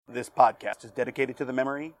This podcast is dedicated to the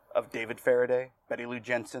memory of David Faraday, Betty Lou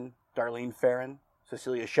Jensen, Darlene Farron,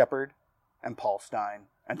 Cecilia Shepard, and Paul Stein,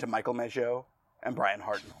 and to Michael Mageau and Brian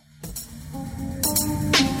Hartnell.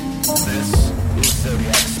 This is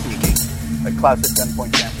Zodiac speaking. A Classic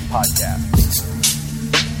Gunpoint Family podcast.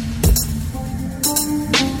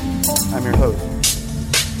 I'm your host,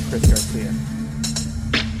 Chris Garcia.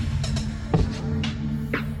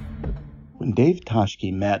 When Dave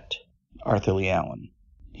Toshke met Arthur Lee Allen,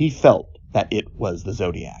 he felt that it was the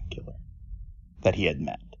Zodiac Killer that he had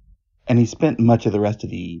met. And he spent much of the rest of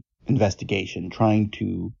the investigation trying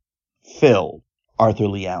to fill Arthur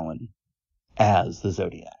Lee Allen as the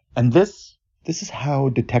Zodiac. And this is how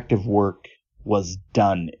detective work was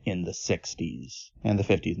done in the 60s and the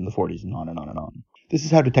 50s and the 40s and on and on and on. This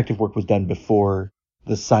is how detective work was done before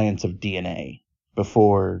the science of DNA,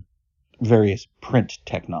 before various print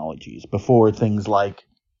technologies, before things like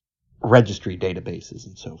registry databases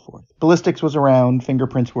and so forth. Ballistics was around,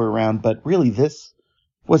 fingerprints were around, but really this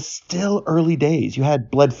was still early days. You had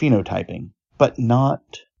blood phenotyping, but not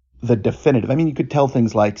the definitive. I mean, you could tell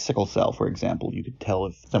things like sickle cell, for example. You could tell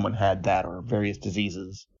if someone had that or various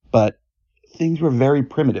diseases, but things were very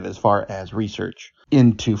primitive as far as research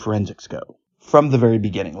into forensics go. From the very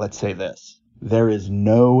beginning, let's say this: there is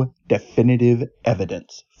no definitive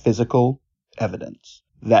evidence, physical evidence,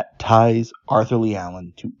 that ties Arthur Lee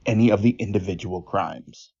Allen to any of the individual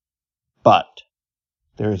crimes. But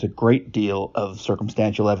there is a great deal of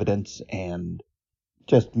circumstantial evidence and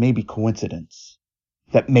just maybe coincidence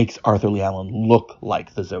that makes Arthur Lee Allen look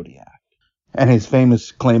like the Zodiac. And his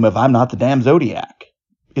famous claim of, "I'm not the damn Zodiac,"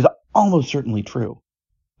 is almost certainly true.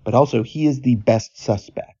 But also, he is the best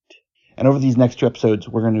suspect. And over these next two episodes,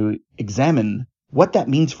 we're going to examine what that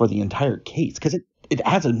means for the entire case, because it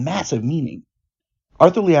has a massive meaning.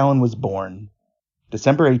 Arthur Lee Allen was born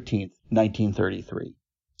December 18th, 1933.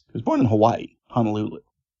 He was born in Hawaii, Honolulu.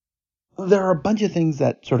 There are a bunch of things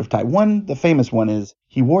that sort of tie. One, the famous one, is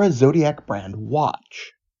he wore a Zodiac brand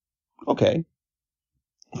watch. Okay.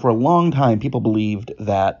 For a long time, people believed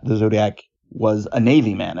that the Zodiac was a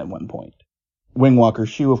Navy man at one point. Wingwalker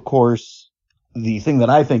shoe, of course. The thing that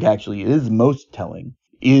I think actually is most telling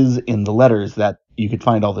is in the letters that you could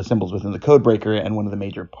find all the symbols within the codebreaker, and one of the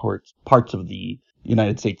major parts of the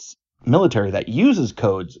United States military that uses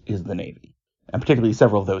codes is the Navy. And particularly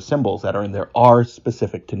several of those symbols that are in there are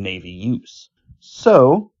specific to Navy use.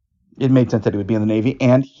 So it made sense that he would be in the Navy,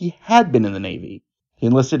 and he had been in the Navy. He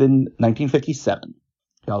enlisted in 1957.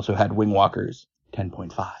 He also had Wingwalkers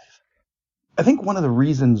 10.5. I think one of the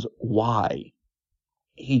reasons why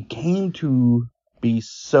he came to be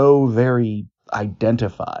so very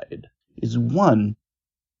identified is, one,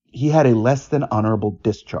 he had a less than honorable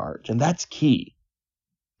discharge, and that's key.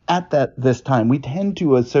 At this time, we tend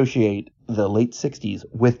to associate the late 60s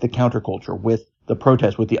with the counterculture, with the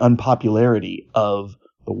protest, with the unpopularity of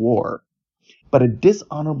the war. But a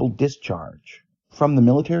dishonorable discharge from the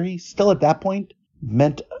military, still at that point,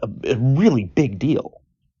 meant a really big deal.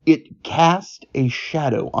 It cast a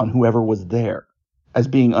shadow on whoever was there as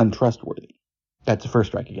being untrustworthy. That's the first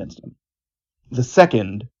strike against him. The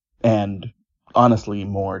second, and honestly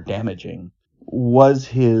more damaging, was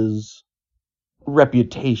his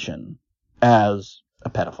reputation as a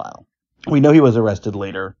pedophile. We know he was arrested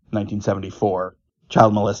later, 1974,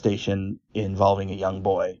 child molestation involving a young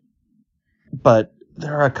boy. But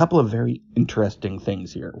there are a couple of very interesting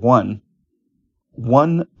things here. One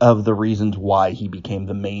of the reasons why he became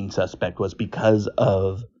the main suspect was because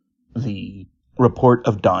of the report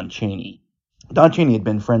of Don Chaney. Don Chaney had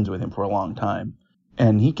been friends with him for a long time,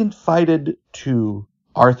 and he confided to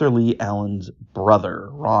Arthur Lee Allen's brother,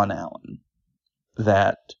 Ron Allen,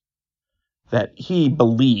 that he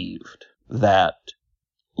believed that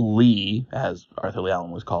Lee, as Arthur Lee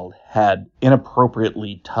Allen was called, had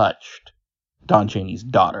inappropriately touched Don Chaney's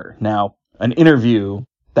daughter. Now, an interview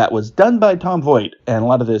that was done by Tom Voigt, and a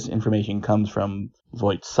lot of this information comes from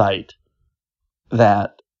Voigt's site,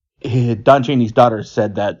 that Don Chaney's daughter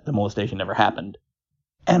said that the molestation never happened.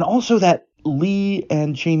 And also that Lee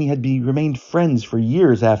and Chaney had remained friends for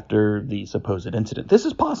years after the supposed incident. This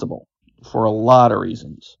is possible for a lot of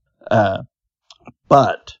reasons.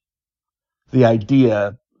 But the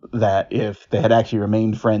idea that if they had actually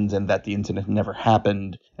remained friends and that the incident never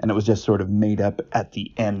happened and it was just sort of made up at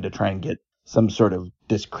the end to try and get some sort of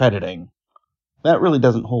discrediting, that really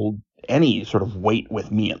doesn't hold any sort of weight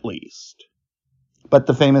with me, at least. But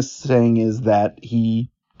the famous saying is that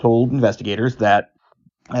he told investigators that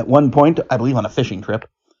at one point, I believe on a fishing trip,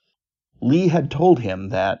 Lee had told him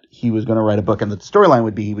that he was going to write a book, and that the storyline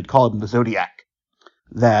would be he would call him the Zodiac,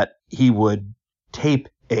 that he would tape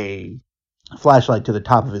a flashlight to the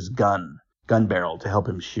top of his gun barrel to help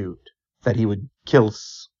him shoot, that he would kill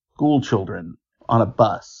school children on a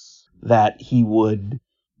bus, that he would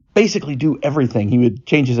basically do everything. He would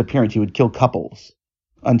change his appearance. He would kill couples,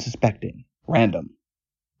 unsuspecting, random.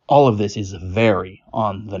 All of this is very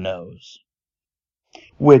on the nose,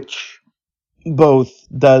 which both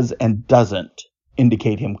does and doesn't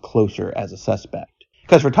indicate him closer as a suspect.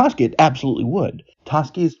 Because for Toschi, it absolutely would.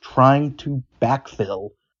 Toschi is trying to backfill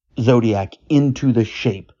Zodiac into the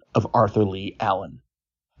shape of Arthur Lee Allen.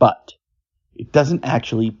 But it doesn't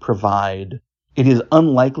actually provide... It is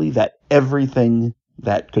unlikely that everything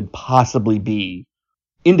that could possibly be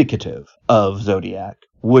indicative of Zodiac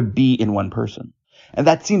would be in one person. And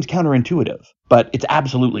that seems counterintuitive, but it's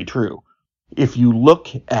absolutely true. If you look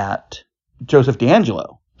at Joseph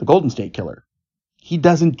DeAngelo, the Golden State Killer, he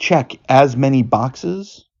doesn't check as many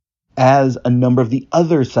boxes as a number of the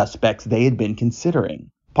other suspects they had been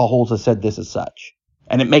considering. Paul Holes has said this as such.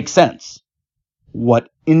 And it makes sense. What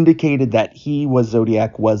indicated that he was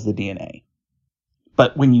Zodiac was the DNA.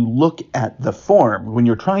 But when you look at the form, when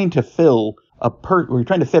you're trying to fit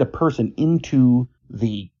a person into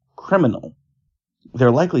the criminal,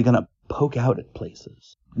 they're likely going to poke out at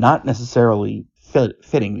places, not necessarily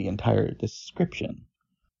fitting the entire description.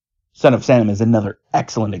 Son of Sam is another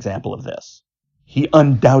excellent example of this. He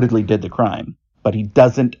undoubtedly did the crime, but he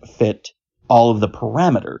doesn't fit all of the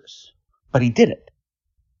parameters. But he did it.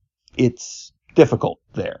 It's difficult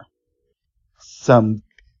there. Some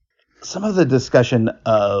of the discussion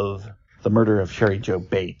of the murder of Sherry Jo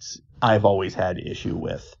Bates, I've always had issue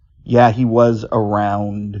with. Yeah, he was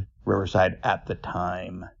around Riverside at the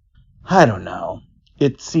time. I don't know.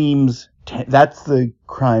 It seems that's the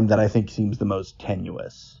crime that I think seems the most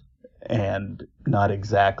tenuous and not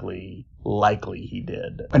exactly likely he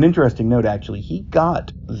did. An interesting note, actually, he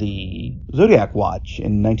got the Zodiac watch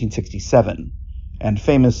in 1967, and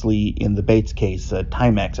famously in the Bates case, a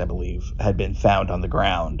Timex, I believe, had been found on the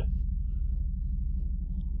ground.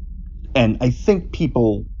 And I think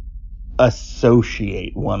people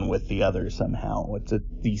associate one with the other somehow. It's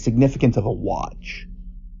the significance of a watch.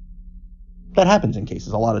 That happens in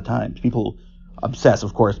cases a lot of times. People obsess,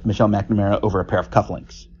 of course, Michelle McNamara over a pair of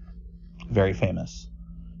cufflinks. Very famous.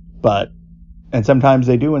 And sometimes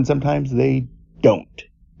they do and sometimes they don't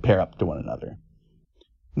pair up to one another.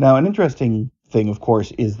 Now, an interesting thing, of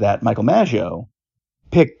course, is that Michael Maggio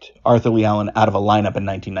picked Arthur Lee Allen out of a lineup in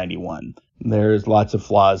 1991. There's lots of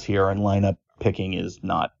flaws here, and lineup picking is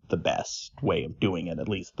not the best way of doing it, at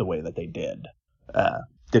least the way that they did.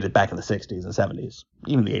 Did it back in the 60s and 70s,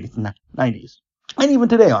 even the 80s and 90s. And even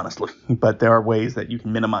today, honestly. But there are ways that you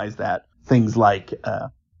can minimize that. Things like,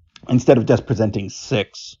 instead of just presenting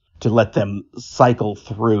 6, to let them cycle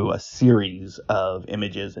through a series of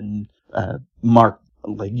images and mark,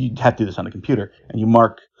 like you have to do this on a computer, and you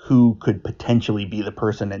mark who could potentially be the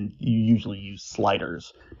person, and you usually use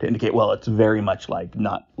sliders to indicate, well, it's very much like,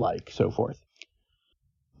 not like, so forth.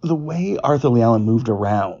 The way Arthur Lee Allen moved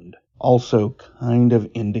around also kind of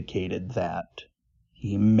indicated that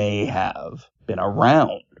he may have been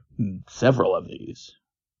around several of these.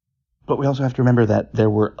 But we also have to remember that there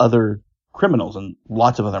were other criminals and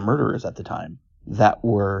lots of other murderers at the time that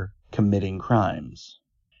were committing crimes.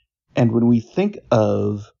 And when we think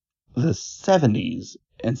of the 70s,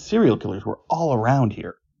 and serial killers were all around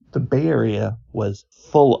here, the Bay Area was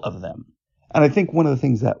full of them. And I think one of the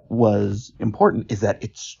things that was important is that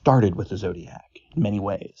it started with the Zodiac in many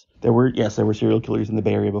ways. There were serial killers in the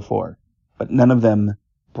Bay Area before, but none of them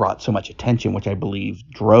brought so much attention, which I believe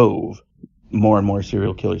drove more and more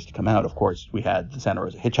serial killers to come out. Of course, we had the Santa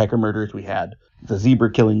Rosa Hitchhiker murders, we had the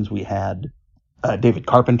zebra killings, we had David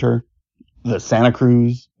Carpenter, the Santa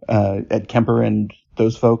Cruz, Ed Kemper and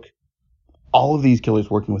those folk. All of these killers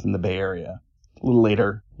working within the Bay Area. A little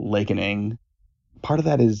later, Lake and Ing. Part of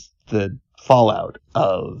that is the fallout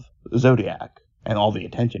of Zodiac and all the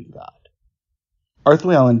attention he got. Arthur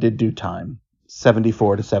Lee Allen did do time,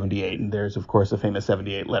 74 to 78, and there's, of course, a famous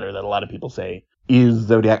 78 letter that a lot of people say is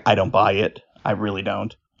Zodiac. I don't buy it. I really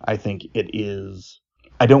don't. I think it is...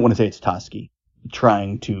 I don't want to say it's Toschi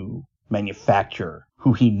trying to manufacture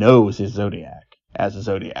who he knows is Zodiac as a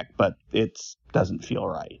Zodiac, but it doesn't feel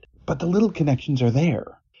right. But the little connections are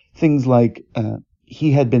there. Things like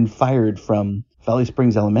he had been fired from Valley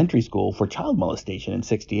Springs Elementary School for child molestation in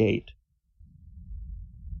 68,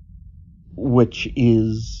 which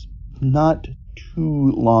is not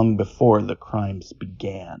too long before the crimes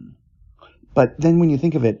began. But then when you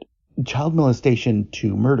think of it, child molestation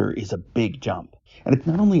to murder is a big jump. And it's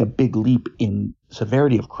not only a big leap in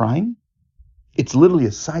severity of crime, it's literally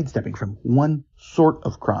a sidestepping from one sort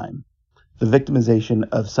of crime the victimization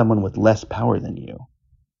of someone with less power than you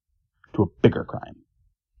to a bigger crime,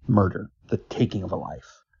 murder, the taking of a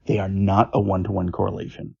life. They are not a one-to-one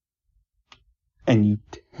correlation. And you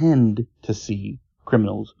tend to see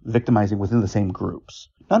criminals victimizing within the same groups.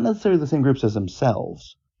 Not necessarily the same groups as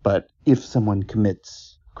themselves, but if someone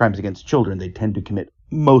commits crimes against children, they tend to commit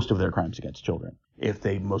most of their crimes against children. If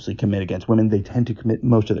they mostly commit against women, they tend to commit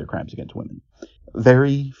most of their crimes against women.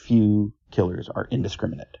 Very few killers are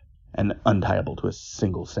indiscriminate and untiable to a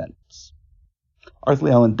single sentence. Arthur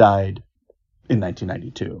Lee Allen died in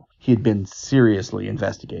 1992. He had been seriously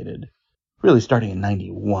investigated, really starting in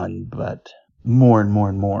 91, but more and more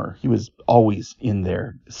and more. He was always in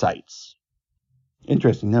their sights.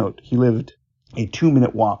 Interesting note, he lived a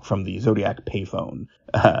 2-minute walk from the Zodiac payphone.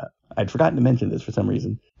 I'd forgotten to mention this for some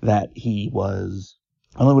reason, that he was,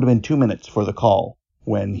 only would have been 2 minutes for the call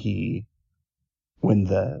when the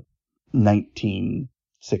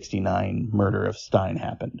 1969 murder of Stein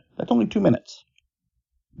happened. That's only 2 minutes.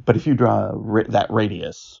 But if you draw that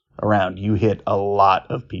radius around, you hit a lot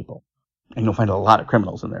of people. And you'll find a lot of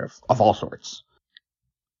criminals in there of all sorts.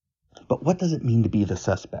 But what does it mean to be the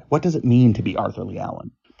suspect? What does it mean to be Arthur Lee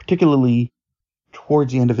Allen? Particularly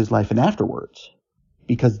towards the end of his life and afterwards.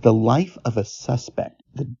 Because the life of a suspect,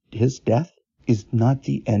 his death, is not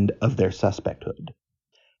the end of their suspecthood.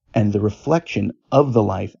 And the reflection of the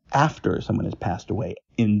life after someone has passed away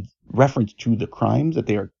in reference to the crimes that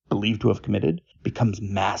they are believed to have committed becomes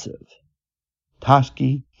massive.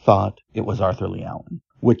 Toschi thought it was Arthur Lee Allen,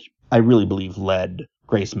 which I really believe led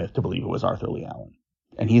Graysmith to believe it was Arthur Lee Allen.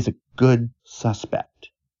 And he's a good suspect.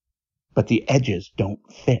 But the edges don't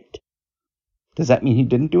fit. Does that mean he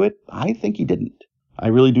didn't do it? I think he didn't. I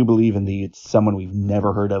really do believe it's someone we've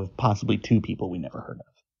never heard of, possibly two people we never heard of.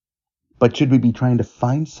 But should we be trying to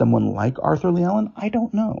find someone like Arthur Lee Allen? I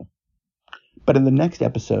don't know. But in the next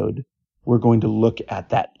episode, we're going to look at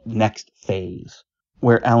that next phase,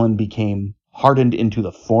 where Allen became hardened into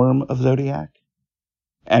the form of Zodiac,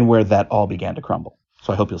 and where that all began to crumble.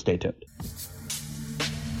 So I hope you'll stay tuned.